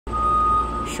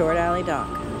short alley dock.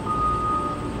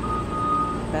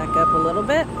 Back up a little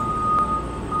bit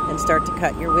and start to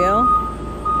cut your wheel.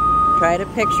 Try to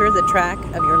picture the track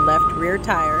of your left rear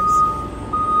tires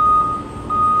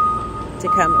to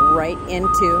come right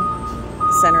into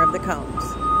the center of the cones.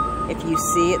 If you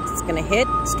see it's going to hit,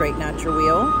 straighten out your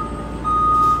wheel.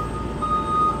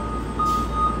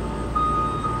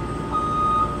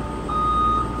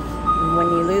 And when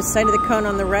you lose sight of the cone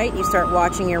on the right, you start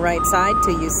watching your right side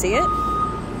till you see it.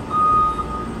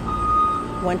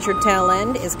 Once your tail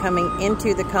end is coming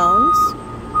into the cones,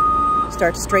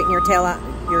 start to straighten your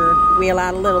wheel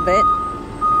out a little bit.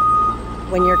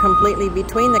 When you're completely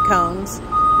between the cones,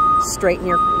 straighten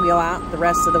your wheel out the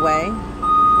rest of the way.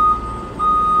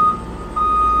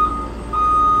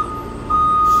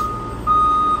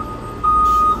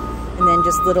 And then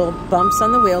just little bumps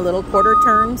on the wheel, little quarter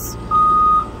turns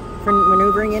for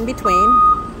maneuvering in between.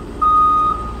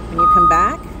 When you come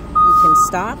back, you can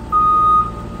stop,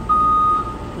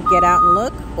 get out and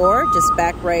look, or just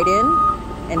back right in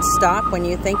and stop when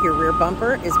you think your rear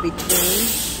bumper is between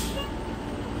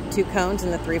 2 cones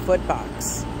in the 3-foot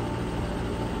box.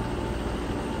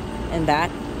 And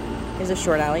that is a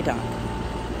short alley dock.